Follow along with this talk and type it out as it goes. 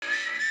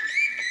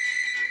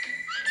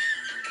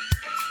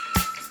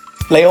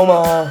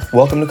Leoma!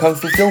 Welcome to Kung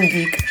Fu Film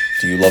Geek.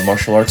 Do you love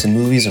martial arts and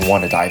movies and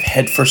want to dive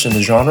headfirst in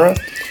the genre?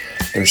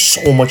 There's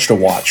so much to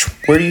watch.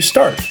 Where do you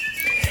start?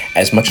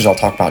 As much as I'll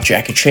talk about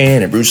Jackie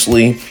Chan and Bruce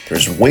Lee,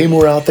 there's way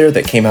more out there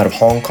that came out of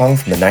Hong Kong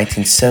from the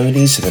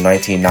 1970s to the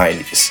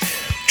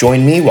 1990s.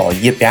 Join me while I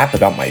yip yap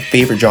about my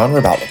favorite genre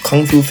about the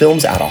Kung Fu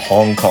films out of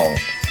Hong Kong.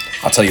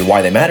 I'll tell you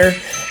why they matter,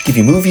 give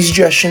you movie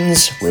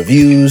suggestions,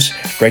 reviews,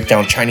 break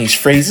down Chinese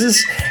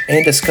phrases,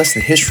 and discuss the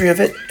history of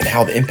it and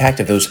how the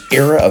impact of those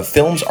era of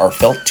films are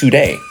felt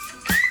today.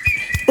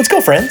 Let's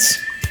go, friends!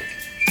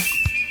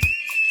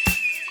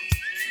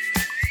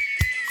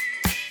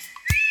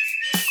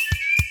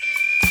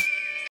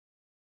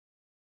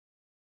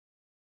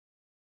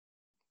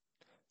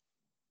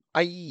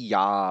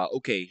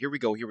 Okay, here we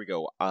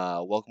go.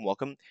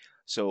 Welcome.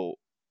 So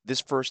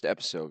this first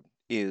episode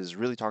is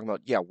really talking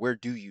about, where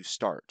do you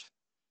start?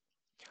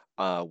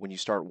 When you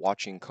start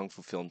watching Kung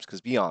Fu films,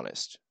 because be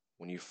honest,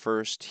 when you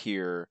first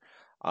hear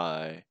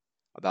uh,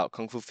 about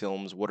Kung Fu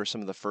films, what are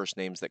some of the first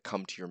names that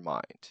come to your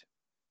mind?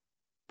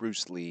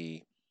 Bruce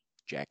Lee,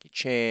 Jackie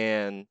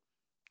Chan,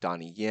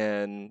 Donnie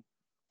Yen,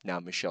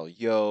 now Michelle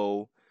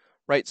Yeoh,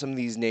 right? Some of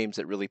these names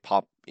that really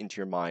pop into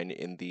your mind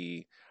in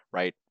the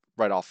right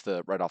right off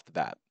the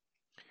bat.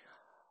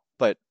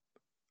 But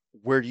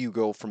where do you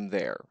go from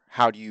there?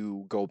 How do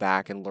you go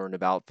back and learn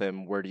about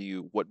them?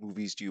 What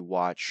movies do you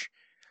watch?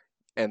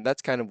 And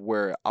that's kind of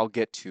where I'll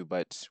get to,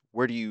 but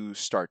where do you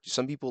start?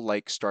 Some people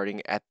like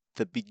starting at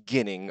the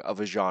beginning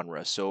of a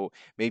genre. So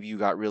maybe you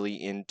got really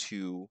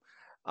into,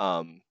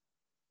 um,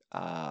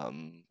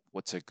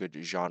 what's a good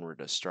genre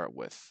to start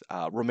with?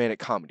 Romantic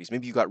comedies.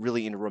 Maybe you got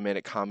really into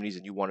romantic comedies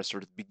and you want to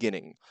start at the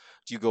beginning.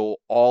 Do you go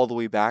all the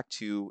way back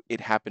to It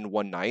Happened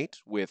One Night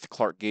with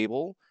Clark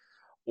Gable?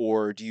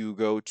 Or do you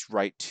go to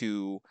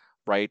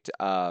right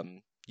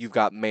You've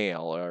Got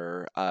Mail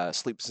or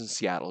Sleepless in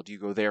Seattle? Do you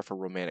go there for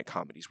romantic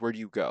comedies? Where do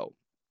you go?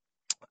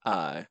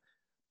 Uh,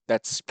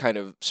 that's kind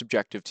of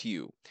subjective to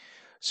you.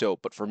 So,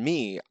 but for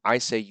me, I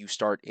say you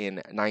start in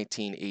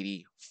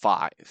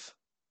 1985.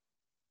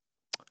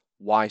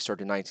 Why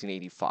start in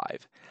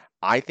 1985?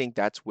 I think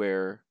that's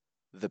where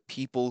the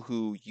people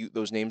who you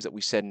those names that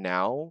we said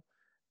now,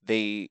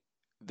 they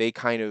they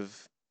kind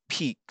of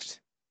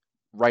peaked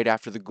right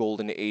after the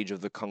golden age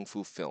of the kung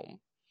fu film.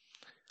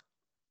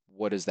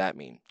 What does that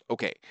mean?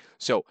 Okay,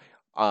 so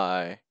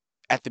uh,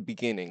 at the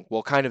beginning,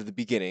 well, kind of the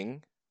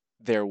beginning,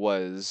 there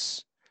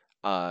was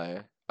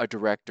a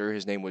director.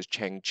 His name was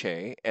Cheng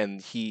Che,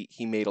 and he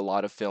made a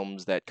lot of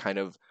films that kind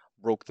of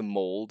broke the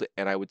mold.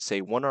 And I would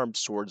say One Armed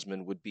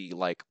Swordsman would be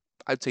like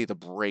I'd say the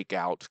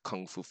breakout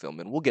kung fu film,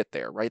 and we'll get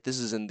there, right? This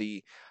is in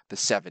the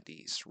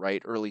 70s,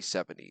 right? Early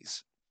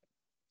 70s.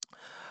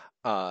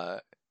 Uh,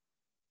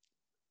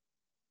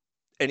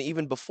 and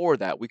even before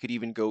that, we could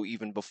even go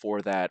even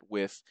before that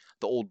with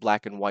the old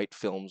black and white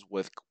films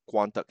with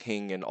Kwon Tuck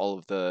Hing and all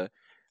of the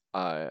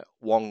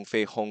Wong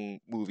Fei Hung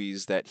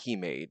movies that he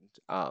made.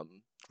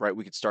 Right,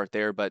 we could start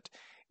there, but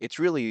it's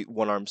really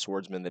One Armed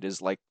Swordsman that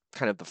is like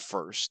kind of the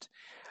first,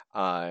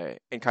 and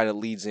kind of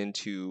leads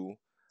into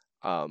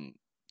um,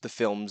 the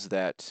films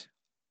that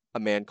a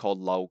man called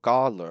Lau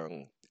Ga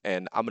Leung,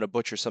 and I'm gonna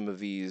butcher some of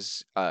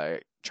these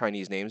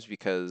Chinese names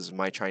because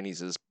my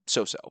Chinese is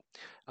so-so.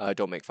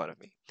 Don't make fun of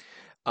me.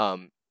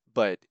 Um,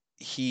 but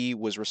he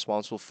was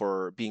responsible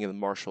for being the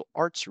martial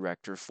arts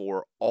director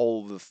for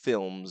all of the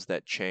films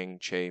that Chang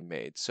Che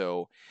made.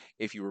 So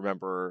if you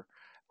remember,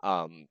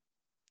 um,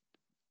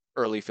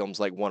 early films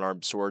like One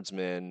Armed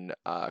Swordsman,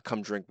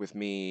 Come Drink with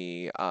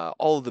Me,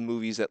 all of the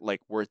movies that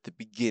like were at the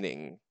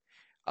beginning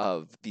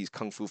of these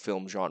kung fu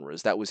film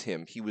genres, that was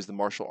him. He was the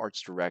martial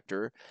arts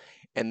director,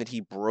 and then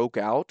he broke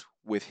out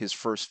with his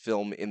first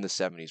film in the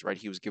 70s, right?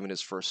 He was given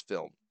his first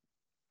film.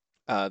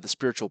 The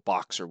Spiritual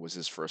Boxer was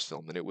his first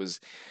film, and it was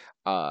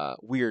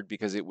weird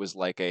because it was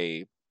like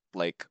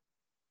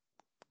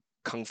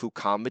kung fu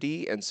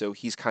comedy, and so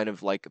he's kind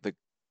of like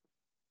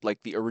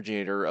the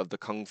originator of the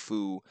kung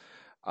fu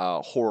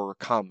horror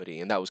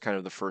comedy, and that was kind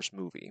of the first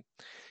movie.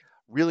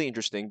 Really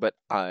interesting, but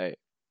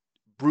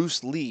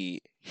Bruce Lee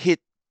hit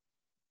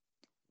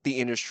the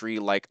industry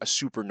like a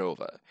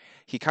supernova.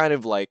 He kind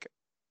of like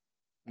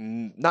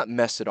not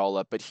messed it all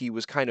up, but he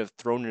was kind of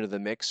thrown into the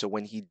mix. So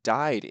when he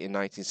died in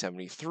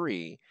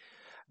 1973,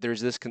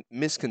 there's this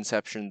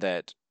misconception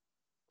that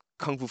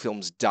kung fu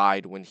films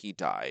died when he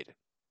died.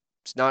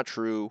 It's not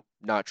true.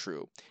 Not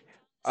true.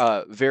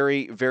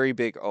 Very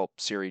big. Oh,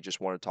 Siri just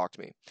wanted to talk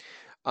to me.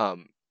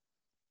 Um,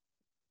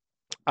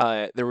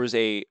 there was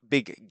a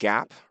big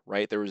gap,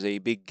 right? There was a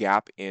big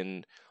gap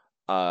in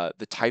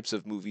the types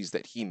of movies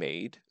that he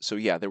made. So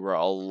yeah, there were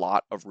a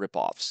lot of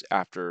ripoffs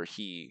after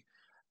he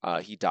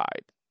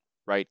died,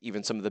 right?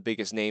 Even some of the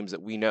biggest names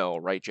that we know,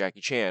 right?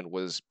 Jackie Chan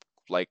was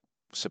like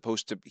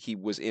supposed to he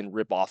was in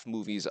ripoff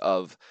movies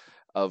of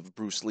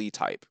Bruce Lee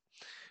type.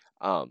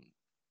 Um,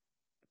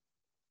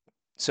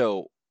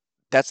 so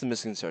that's the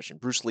misconception.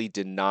 Bruce Lee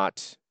did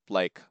not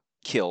like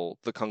kill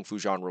the kung fu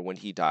genre when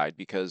he died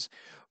because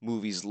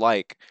movies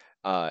like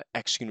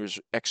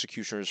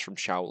Executioners from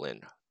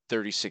Shaolin,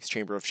 36th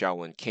Chamber of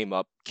Shaolin came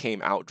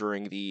out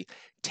during the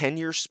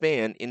 10-year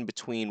span in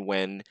between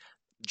when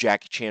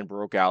Jackie Chan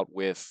broke out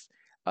with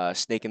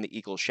Snake and the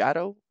Eagle's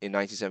Shadow in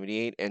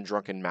 1978 and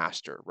Drunken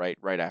Master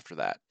right after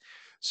that.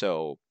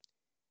 So,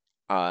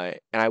 and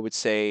I would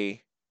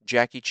say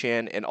Jackie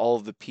Chan and all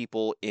of the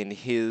people in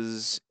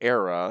his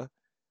era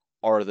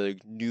are the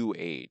new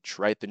age,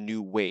 right? The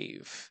new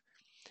wave.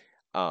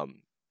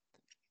 Um,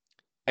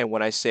 and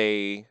when I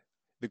say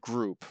the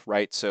group,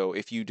 right? So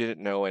if you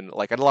didn't know, and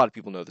like a lot of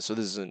people know this, so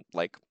this isn't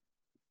like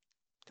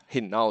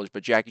hidden knowledge,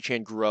 but Jackie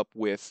Chan grew up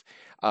with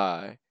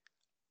uh,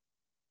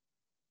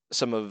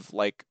 some of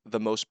like the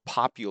most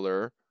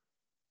popular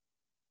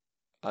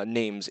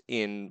names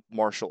in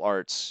martial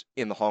arts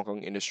in the Hong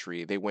Kong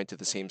industry. They went to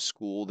the same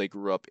school. They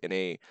grew up in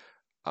a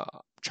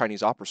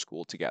Chinese opera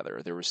school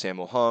together. There was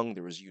Sammo Hung,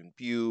 there was Yun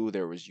Bu,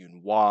 there was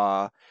Yun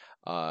Hua,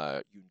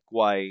 Yun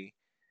Guai.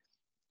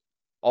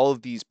 All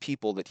of these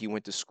people that he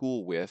went to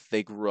school with,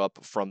 they grew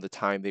up from the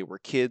time they were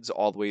kids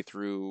all the way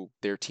through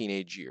their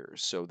teenage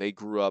years. So they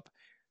grew up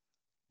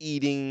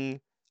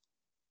eating,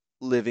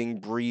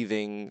 living,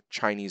 breathing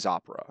Chinese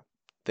opera.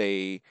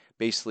 They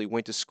basically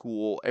went to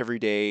school every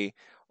day,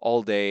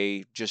 all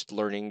day, just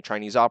learning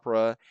Chinese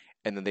opera,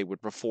 and then they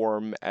would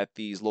perform at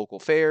these local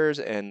fairs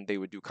and they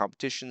would do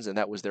competitions, and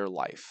that was their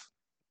life.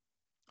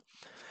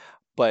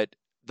 But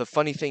the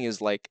funny thing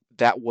is, like,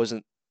 that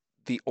wasn't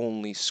the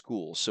only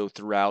school. So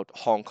throughout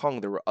Hong Kong,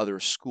 there were other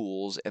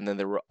schools, and then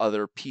there were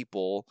other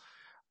people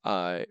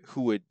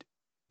who would,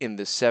 in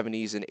the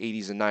 70s and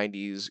 80s and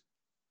 90s,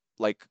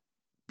 like,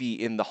 be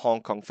in the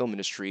Hong Kong film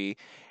industry,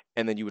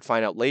 and then you would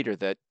find out later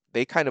that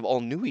they kind of all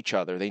knew each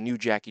other. They knew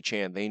Jackie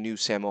Chan, they knew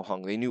Sammo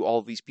Hung, they knew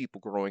all these people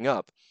growing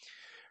up.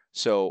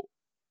 So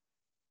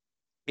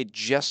it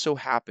just so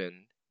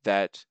happened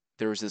that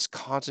there was this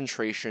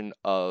concentration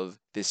of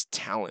this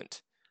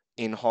talent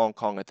in Hong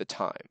Kong at the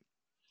time.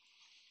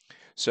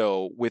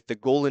 So with the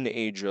golden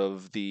age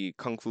of the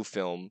kung fu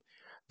film,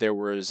 there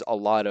was a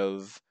lot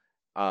of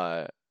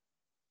uh,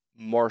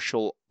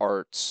 martial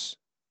arts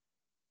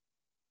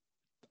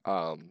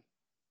um,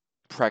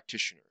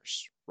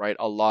 practitioners, right?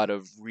 A lot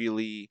of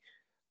really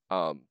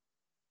um,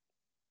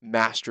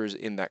 masters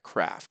in that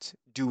craft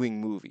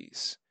doing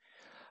movies.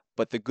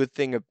 But the good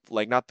thing of,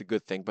 like, not the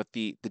good thing, but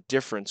the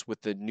difference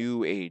with the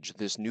new age,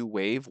 this new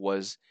wave,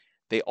 was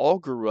they all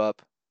grew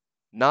up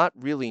not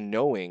really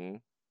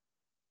knowing,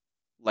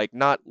 like,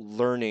 not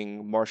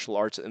learning martial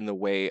arts in the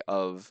way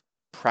of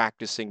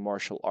practicing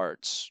martial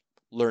arts,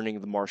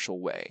 learning the martial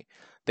way.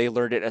 They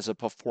learned it as a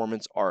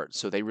performance art,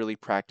 so they really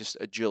practiced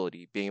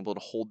agility, being able to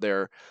hold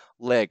their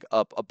leg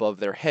up above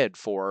their head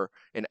for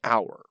an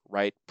hour,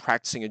 right?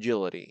 Practicing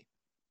agility.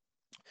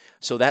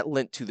 So that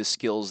lent to the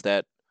skills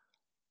that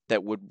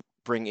would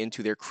bring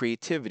into their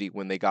creativity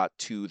when they got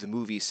to the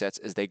movie sets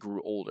as they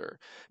grew older.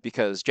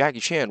 Because Jackie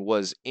Chan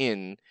was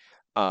in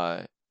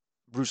uh,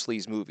 Bruce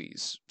Lee's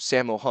movies,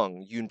 Sammo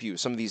Hung, Yun Bu.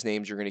 Some of these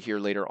names you're going to hear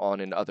later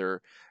on in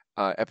other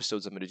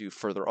episodes I'm going to do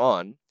further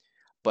on,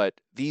 but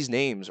these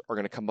names are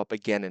going to come up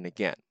again and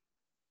again.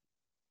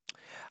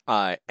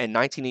 And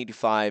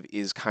 1985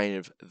 is kind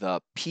of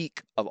the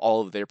peak of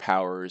all of their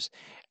powers.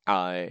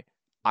 Uh,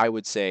 I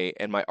would say,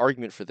 and my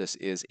argument for this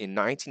is in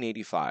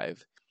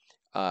 1985,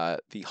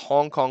 the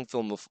Hong Kong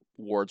Film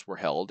Awards were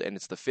held, and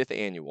it's the 5th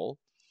annual.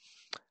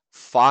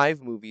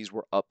 5 movies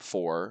were up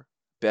for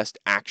Best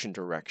Action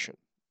Direction.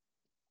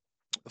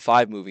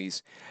 5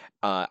 movies.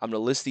 I'm going to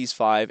list these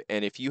 5,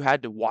 and if you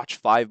had to watch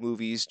 5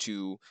 movies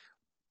to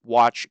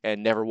watch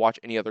and never watch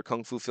any other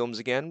kung fu films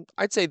again,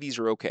 I'd say these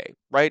are okay,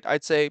 right?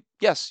 I'd say,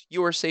 yes,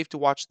 you are safe to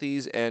watch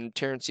these, and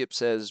Terrence Yip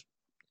says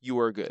you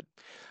are good.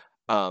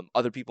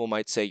 Other people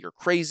might say you're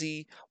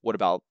crazy. What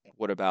about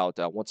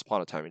Once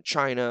Upon a Time in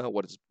China?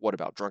 What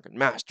about Drunken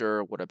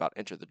Master? What about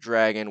Enter the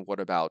Dragon?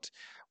 What about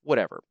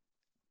whatever?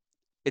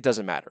 It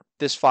doesn't matter.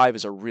 This 5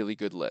 is a really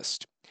good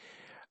list.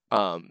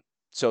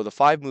 So the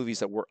 5 movies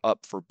that were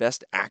up for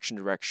Best Action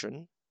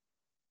Direction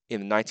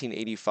in the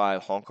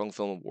 1985 Hong Kong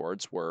Film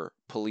Awards were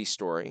Police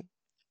Story,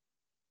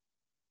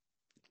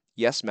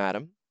 Yes,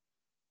 Madam,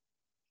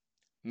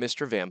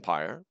 Mr.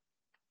 Vampire,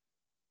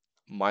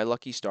 My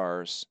Lucky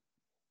Stars,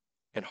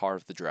 and Heart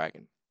of the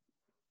Dragon.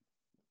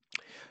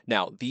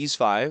 Now, these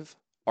 5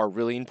 are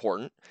really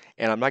important,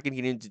 and I'm not going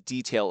to get into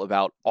detail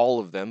about all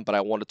of them, but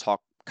I want to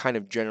talk kind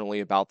of generally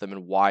about them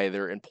and why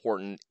they're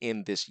important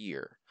in this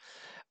year.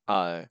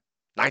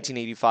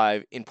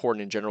 1985,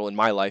 important in general in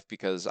my life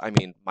because, I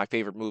mean, my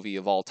favorite movie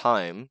of all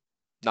time,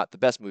 not the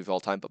best movie of all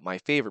time, but my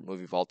favorite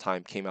movie of all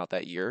time came out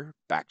that year,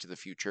 Back to the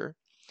Future.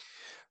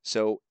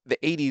 So the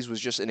 80s was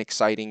just an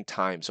exciting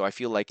time. So I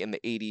feel like in the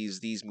 80s,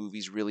 these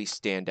movies really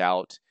stand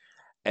out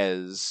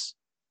as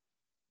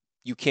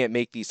you can't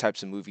make these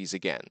types of movies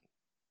again.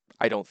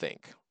 I don't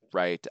think,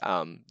 right?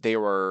 They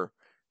were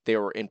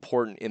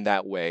important in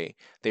that way.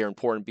 They are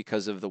important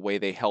because of the way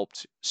they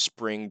helped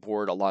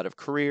springboard a lot of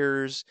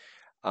careers,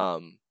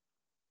 um,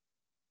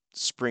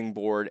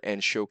 springboard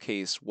and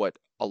showcase what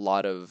a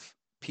lot of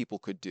people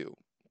could do.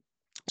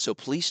 So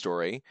Police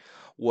Story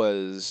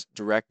was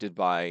directed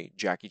by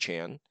Jackie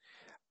Chan.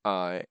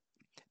 Uh,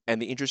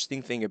 and the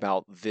interesting thing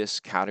about this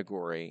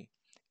category,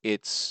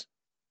 it's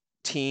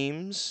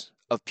teams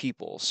of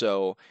people.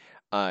 So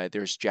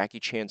there's Jackie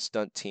Chan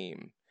stunt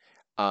team.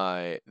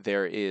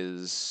 There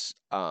is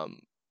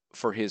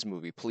for his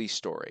movie Police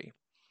Story,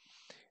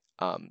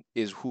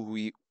 is who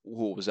it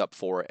was up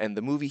for, and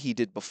the movie he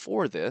did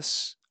before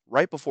this,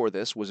 right before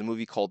this, was a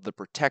movie called The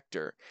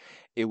Protector.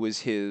 It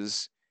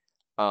was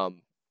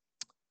um,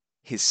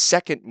 his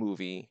second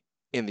movie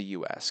in the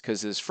U.S.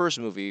 because his first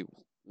movie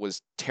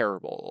was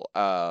terrible.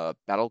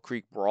 Battle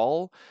Creek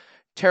Brawl,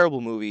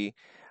 terrible movie.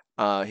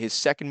 His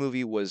second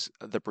movie was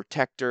The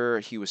Protector.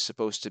 He was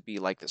supposed to be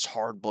like this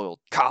hard-boiled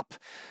cop.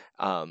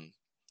 Um,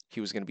 he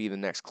was going to be the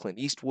next Clint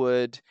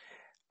Eastwood.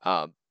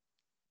 Um,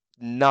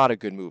 Not a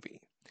good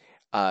movie.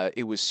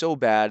 It was so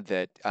bad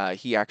that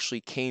he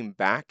actually came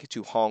back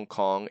to Hong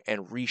Kong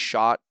and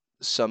reshot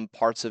some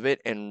parts of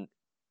it and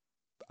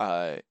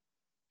uh,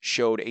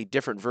 showed a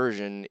different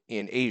version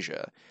in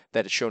Asia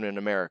that is shown in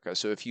America.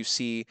 So if you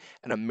see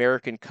an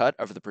American cut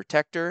of The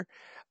Protector,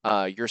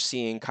 you're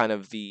seeing kind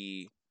of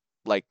the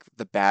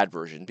bad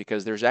version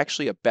because there's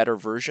actually a better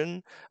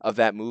version of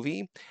that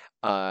movie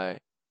uh,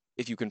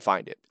 if you can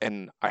find it,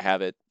 and I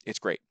have it. It's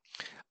great.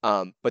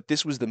 But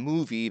this was the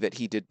movie that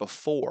he did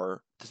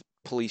before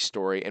Police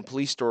Story, and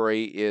Police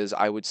Story is,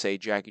 I would say,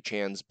 Jackie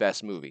Chan's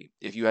best movie.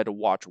 If you had to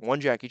watch one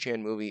Jackie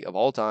Chan movie of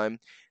all time,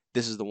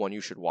 this is the one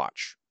you should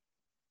watch.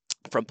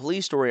 From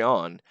Police Story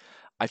on,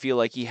 I feel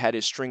like he had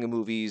his string of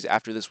movies.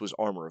 After this was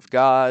Armor of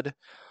God.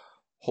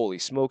 Holy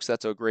smokes,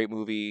 that's a great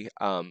movie.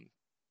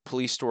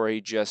 Police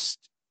Story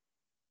just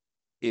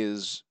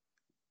is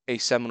a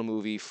seminal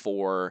movie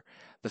for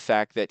the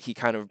fact that he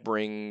kind of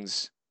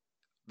brings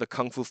the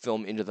kung fu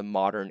film into the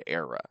modern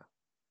era.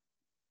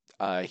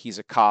 He's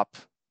a cop,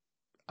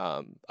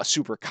 a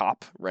super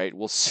cop, right?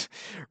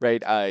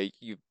 Right.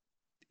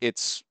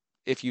 It's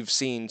if you've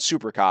seen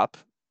Super Cop,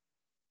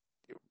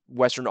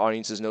 Western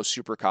audiences know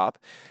Super Cop,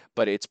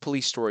 but it's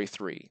Police Story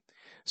 3.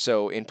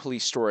 So in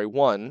Police Story 1,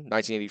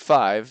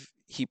 1985,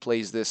 he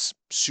plays this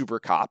super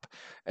cop,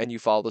 and you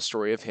follow the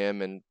story of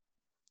him. And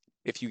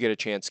if you get a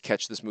chance,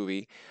 catch this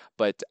movie.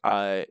 But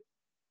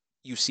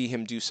you see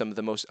him do some of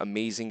the most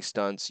amazing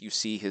stunts. You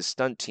see his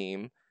stunt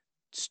team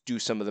do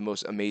some of the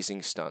most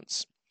amazing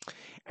stunts.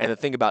 And the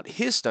thing about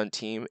his stunt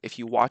team, if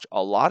you watch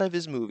a lot of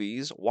his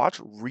movies, watch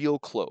real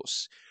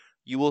close,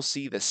 you will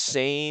see the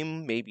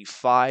same maybe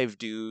 5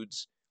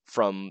 dudes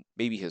from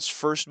maybe his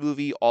first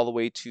movie all the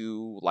way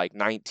to like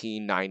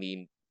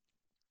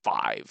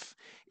 1995.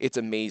 It's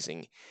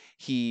amazing.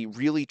 He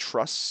really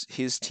trusts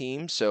his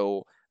team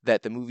so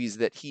that the movies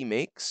that he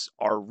makes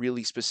are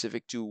really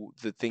specific to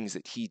the things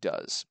that he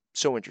does.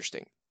 So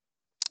interesting.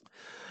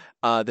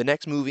 The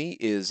next movie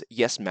is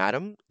Yes,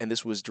 Madam, and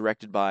this was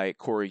directed by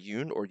Corey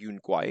Yun or Yun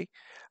Guai.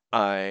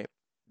 Uh,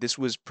 this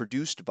was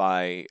produced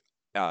by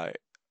uh,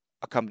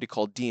 a company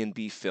called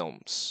D&B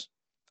Films.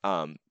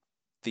 Um,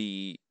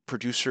 the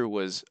producer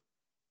was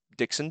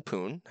Dixon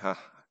Poon. Huh,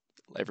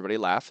 everybody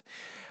laugh.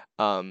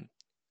 Um,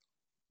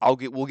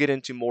 we'll get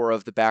into more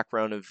of the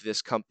background of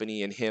this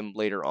company and him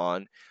later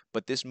on,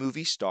 but this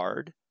movie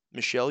starred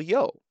Michelle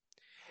Yeoh.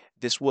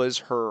 This was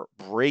her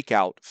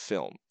breakout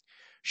film.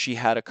 She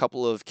had a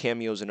couple of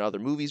cameos in other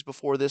movies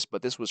before this,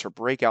 but this was her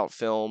breakout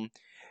film.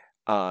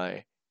 Uh,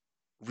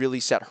 really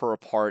set her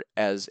apart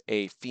as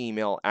a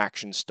female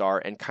action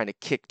star and kind of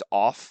kicked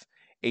off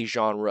a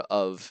genre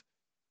of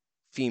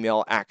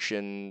female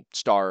action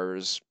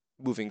stars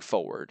moving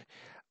forward.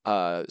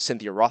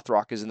 Cynthia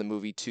Rothrock is in the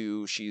movie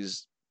too.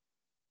 She's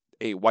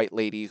a white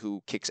lady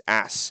who kicks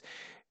ass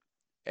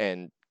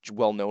and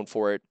well known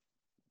for it.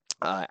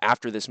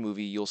 After this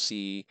movie, you'll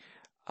see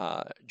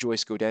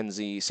Joyce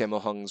Godenzi,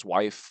 Sammo Hung's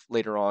wife,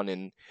 later on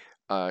in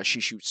She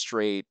Shoots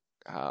Straight.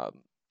 A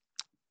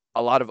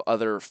lot of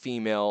other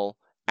female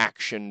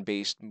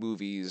action-based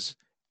movies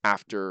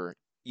after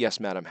Yes,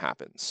 Madam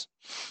happens.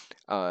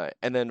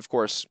 And then, of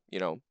course,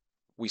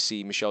 we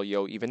see Michelle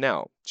Yeoh even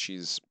now.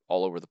 She's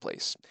all over the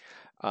place.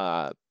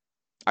 Uh,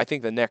 I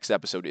think the next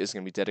episode is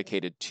going to be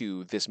dedicated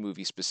to this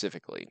movie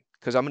specifically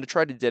because I'm going to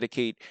try to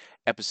dedicate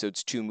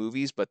episodes to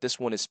movies, but this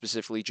one is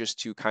specifically just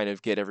to kind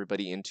of get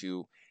everybody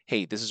into,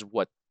 hey, this is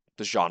what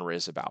the genre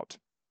is about.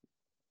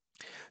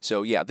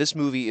 So yeah, this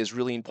movie is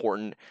really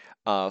important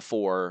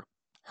for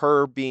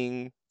her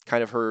being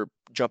kind of her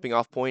jumping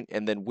off point,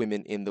 and then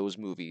women in those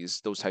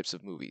movies, those types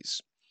of movies.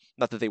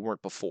 Not that they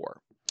weren't before.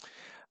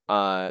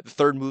 The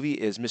third movie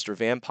is Mr.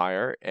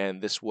 Vampire,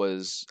 and this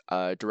was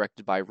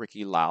directed by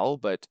Ricky Lau,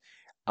 but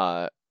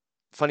uh,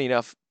 funny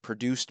enough,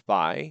 produced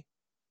by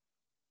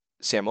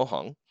Sammo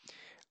Hung.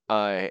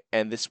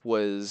 And this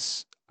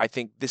was, I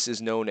think, this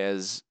is known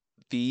as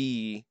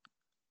the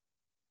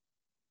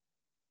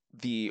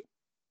the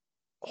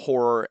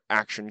horror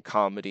action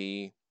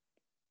comedy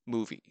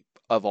movie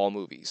of all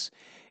movies.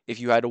 If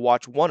you had to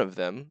watch one of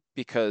them,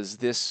 because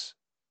this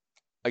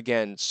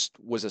again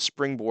was a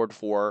springboard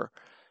for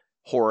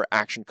horror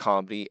action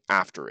comedy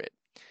after it.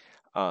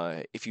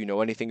 If you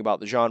know anything about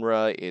the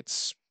genre,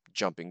 it's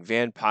jumping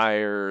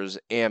vampires,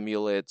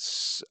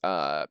 amulets,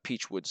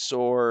 peachwood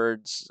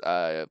swords,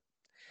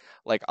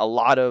 like a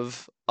lot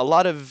of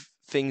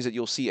things that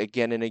you'll see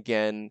again and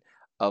again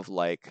of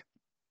like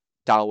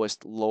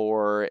Taoist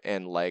lore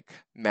and like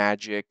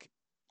magic,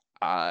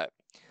 uh,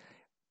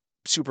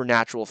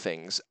 supernatural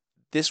things.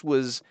 This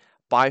was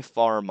by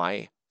far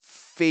my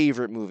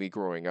favorite movie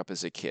growing up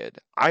as a kid.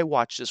 I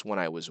watched this when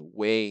I was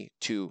way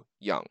too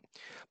young,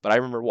 but I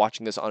remember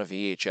watching this on a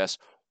VHS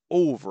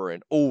over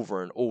and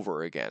over and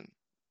over again.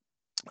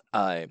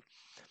 Uh,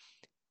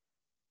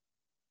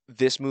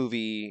 this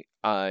movie,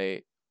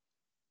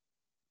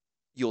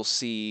 you'll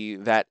see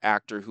that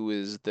actor who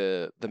is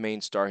the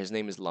main star. His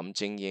name is Lam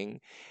Jingying.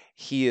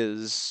 He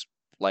is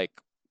like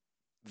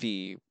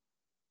the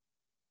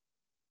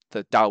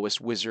the Taoist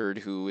wizard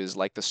who is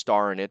like the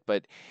star in it,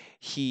 but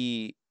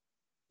he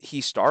he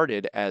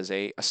started as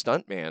a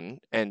stuntman,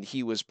 and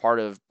he was part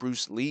of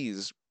Bruce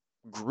Lee's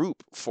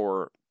group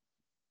for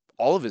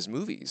all of his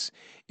movies.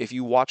 If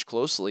you watch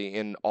closely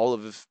in all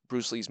of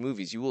Bruce Lee's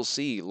movies, you will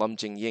see Lam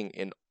Jingying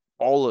in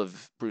all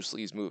of Bruce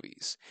Lee's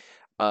movies.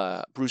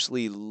 Bruce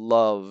Lee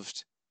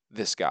loved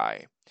this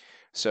guy.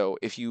 So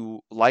if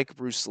you like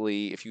Bruce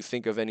Lee, if you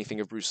think of anything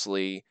of Bruce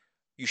Lee,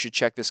 you should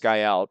check this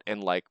guy out,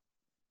 and like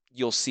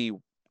you'll see,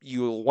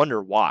 you'll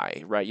wonder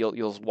why, right?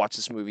 You'll watch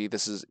this movie.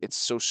 It's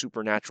so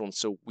supernatural and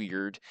so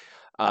weird.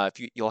 If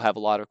you'll have a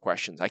lot of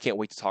questions. I can't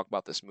wait to talk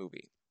about this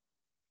movie.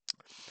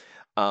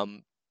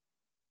 Um,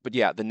 but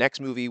yeah, the next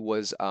movie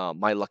was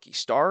My Lucky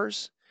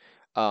Stars.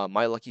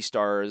 My Lucky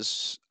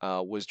Stars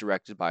was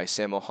directed by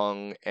Sammo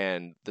Hung,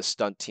 and his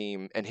stunt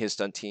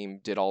team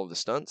did all of the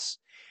stunts.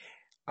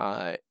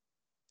 Uh,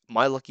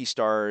 My Lucky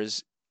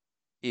Stars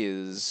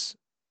is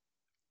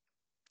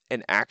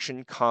an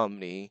action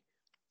comedy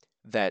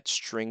that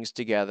strings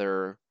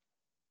together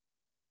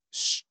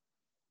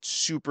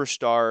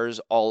superstars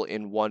all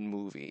in one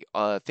movie.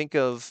 Think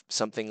of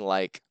something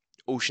like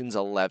Ocean's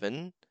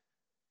 11,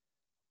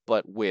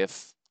 but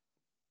with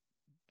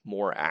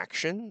more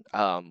action,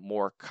 I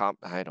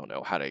don't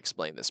know how to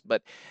explain this,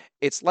 but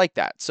it's like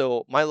that.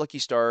 So My Lucky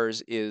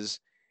Stars is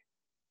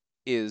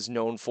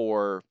known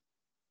for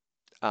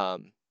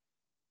um,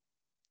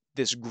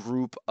 this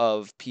group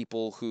of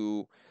people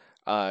who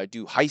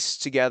do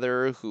heists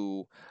together,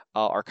 who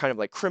are kind of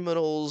like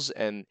criminals,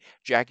 and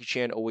Jackie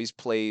Chan always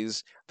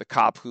plays the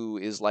cop who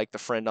is like the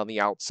friend on the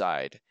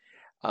outside.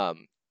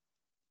 Um,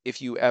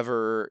 if you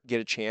ever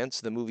get a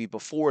chance, the movie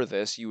before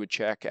this you would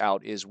check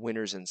out is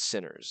Winners and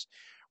Sinners.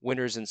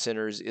 Winners and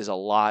Sinners is a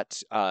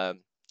lot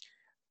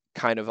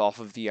kind of off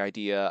of the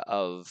idea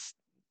of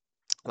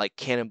like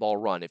Cannonball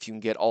Run. If you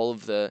can get all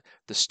of the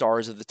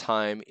stars of the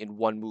time in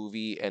one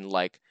movie and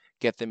like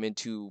get them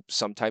into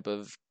some type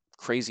of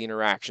crazy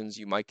interactions,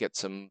 you might get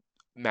some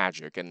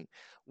magic. And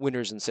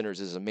Winners and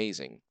Sinners is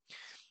amazing.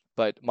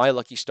 But My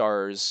Lucky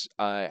Stars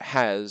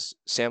has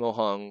Sammo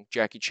Hung,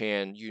 Jackie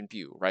Chan, Yoon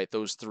Bu, right?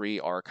 Those three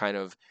are kind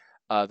of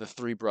the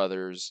three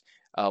brothers.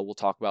 We'll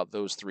talk about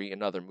those three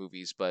in other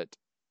movies, but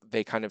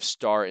they kind of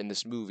star in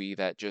this movie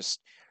that just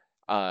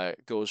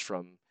goes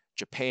from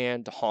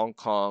Japan to Hong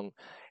Kong,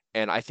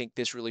 and I think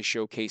this really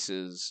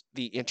showcases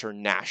the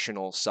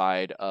international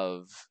side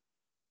of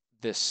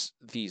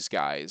these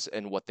guys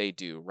and what they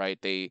do. Right?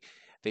 They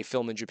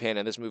film in Japan,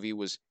 and this movie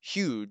was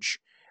huge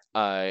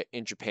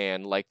in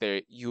Japan. Like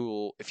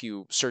if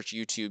you search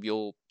YouTube,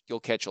 you'll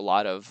catch a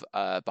lot of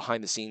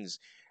behind the scenes,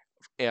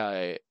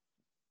 uh,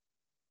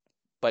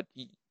 but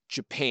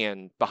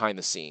Japan behind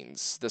the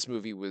scenes. This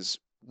movie was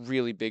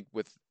really big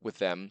with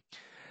them.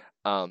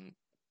 Um,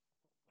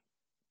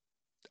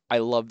 I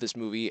love this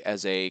movie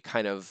as a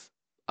kind of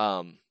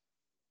um,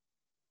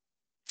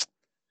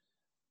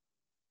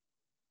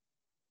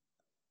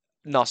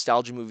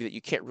 nostalgia movie that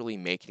you can't really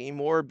make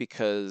anymore,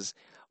 because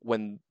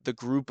when the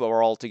group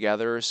are all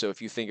together, so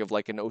if you think of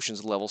like an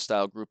Ocean's Level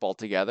style group all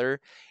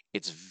together,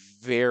 it's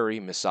very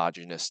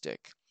misogynistic.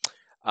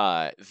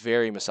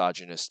 Very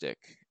misogynistic.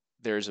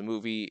 There's a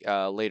movie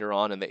later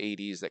on in the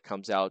 80s that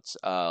comes out,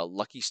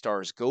 Lucky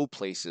Stars Go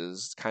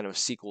Places, kind of a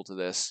sequel to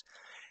this,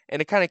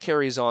 and it kind of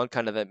carries on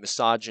kind of that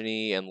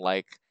misogyny and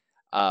like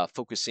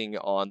focusing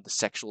on the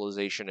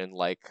sexualization and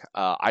like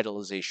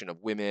idolization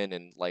of women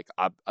and like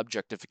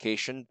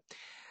objectification.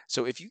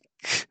 So if you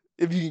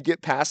if you can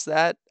get past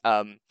that,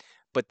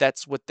 but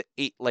that's what the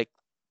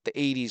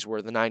 80s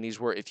were, the 90s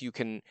were. If you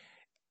can,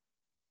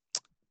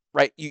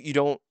 right, you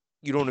don't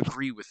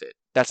agree with it.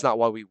 That's not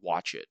why we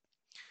watch it,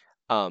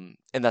 and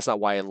that's not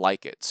why I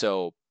like it.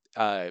 So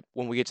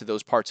when we get to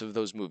those parts of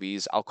those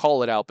movies, I'll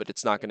call it out, but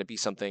it's not going to be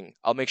something.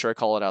 I'll make sure I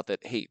call it out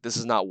that hey, this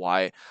is not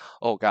why.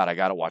 Oh God, I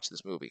gotta watch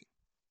this movie.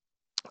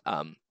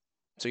 Um,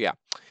 so yeah,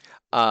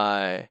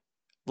 uh,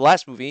 the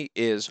last movie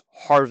is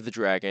Heart of the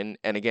Dragon,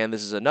 and again,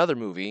 this is another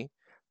movie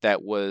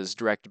that was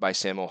directed by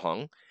Sammo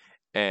Hung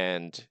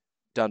and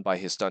done by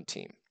his stunt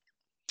team.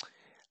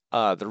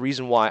 The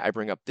reason why I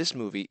bring up this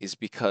movie is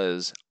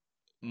because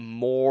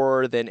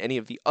more than any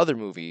of the other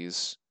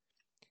movies,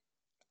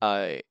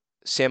 uh,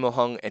 Sammo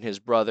Hung and his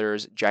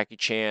brothers, Jackie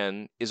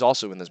Chan, is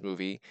also in this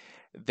movie.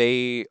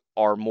 They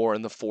are more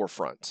in the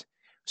forefront.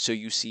 So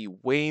you see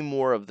way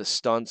more of the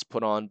stunts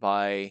put on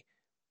by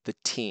the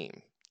team.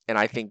 And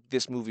I think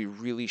this movie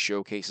really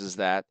showcases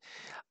that.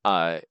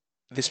 Uh,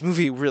 this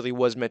movie really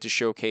was meant to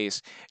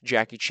showcase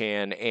Jackie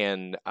Chan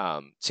and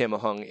Sammo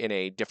Hung in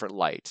a different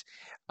light.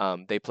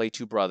 They play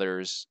two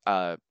brothers.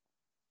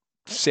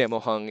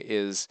 Sammo Hung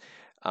is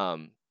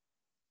um,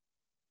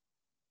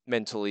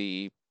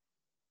 mentally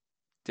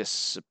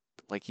dis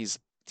like he's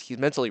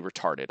mentally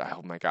retarded.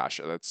 Oh my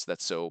gosh,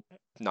 that's so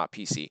not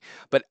PC.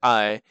 But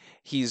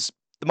he's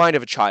the mind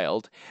of a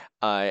child,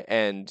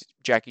 and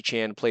Jackie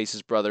Chan plays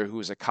his brother, who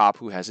is a cop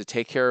who has to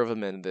take care of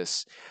him in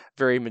this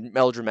very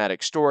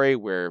melodramatic story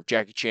where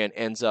Jackie Chan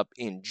ends up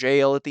in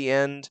jail at the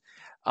end.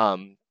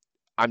 Um,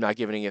 I'm not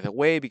giving it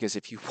away because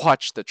if you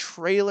watch the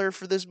trailer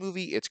for this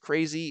movie, it's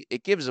crazy.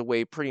 It gives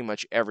away pretty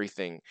much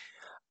everything.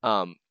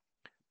 Um,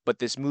 but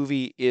this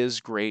movie is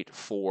great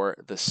for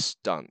the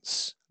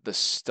stunts. The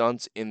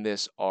stunts in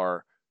this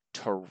are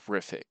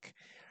terrific,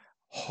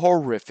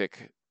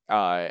 horrific.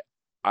 I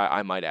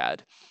might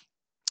add,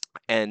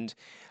 and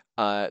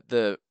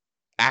the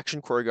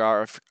action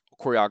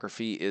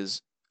choreography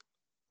is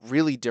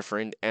really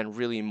different and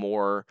really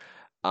more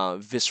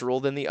visceral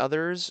than the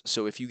others.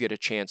 So if you get a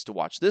chance to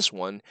watch this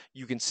one,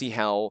 you can see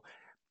how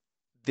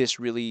this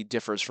really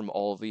differs from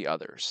all of the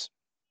others.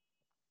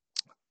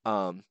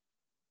 Um,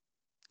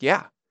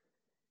 yeah,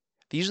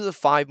 these are the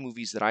 5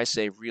 movies that I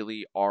say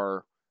really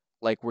are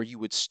like where you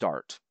would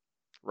start,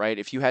 right?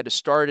 If you had to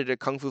start at a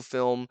kung fu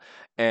film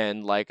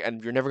and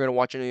you're never going to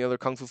watch any other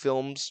kung fu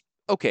films,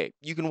 okay,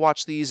 you can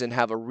watch these and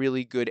have a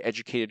really good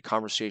educated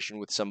conversation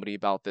with somebody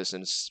about this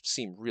and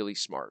seem really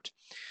smart.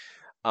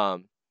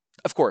 Um,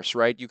 of course,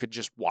 right? You could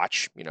just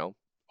watch,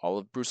 all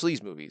of Bruce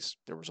Lee's movies.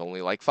 There was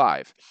only like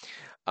 5.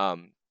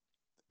 Um,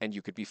 and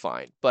you could be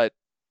fine. But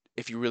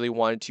if you really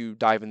wanted to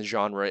dive in the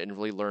genre and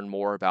really learn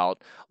more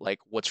about like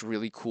what's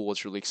really cool,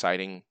 what's really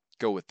exciting,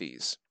 go with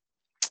these.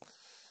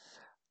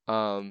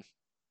 Um,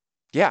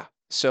 yeah.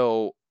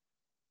 So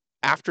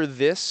after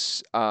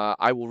this,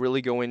 I will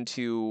really go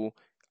into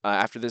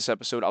after this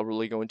episode, I'll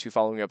really go into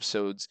following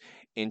episodes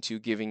into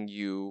giving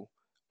you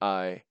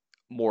uh,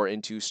 more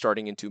into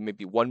starting into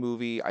maybe one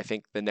movie. I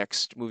think the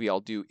next movie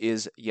I'll do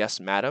is Yes,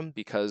 Madam,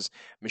 because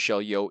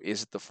Michelle Yeoh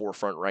is at the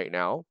forefront right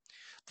now.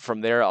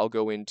 From there, I'll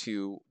go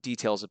into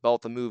details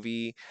about the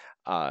movie,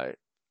 uh,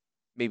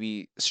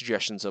 maybe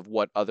suggestions of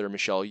what other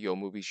Michelle Yeoh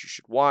movies you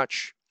should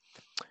watch.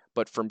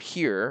 But from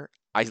here,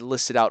 I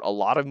listed out a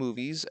lot of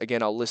movies.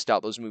 Again, I'll list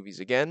out those movies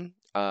again.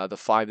 The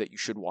 5 that you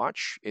should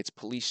watch. It's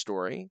Police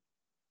Story,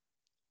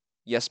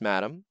 Yes,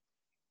 Madam,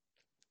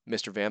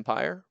 Mr.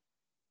 Vampire,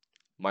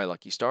 My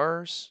Lucky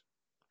Stars,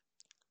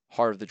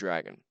 Heart of the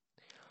Dragon.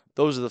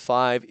 Those are the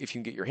 5. If you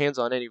can get your hands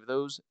on any of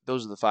those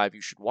are the 5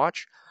 you should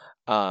watch.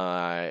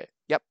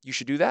 Yep, you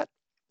should do that.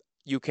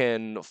 You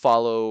can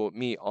follow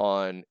me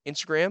on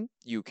Instagram.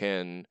 You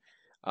can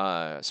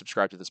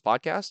subscribe to this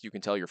podcast. You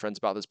can tell your friends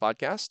about this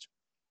podcast.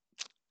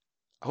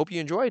 I hope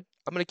you enjoyed.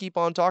 I'm going to keep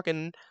on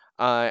talking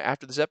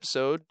after this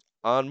episode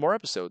on more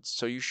episodes,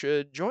 so you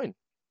should join.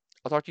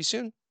 I'll talk to you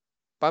soon.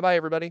 Bye bye,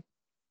 everybody.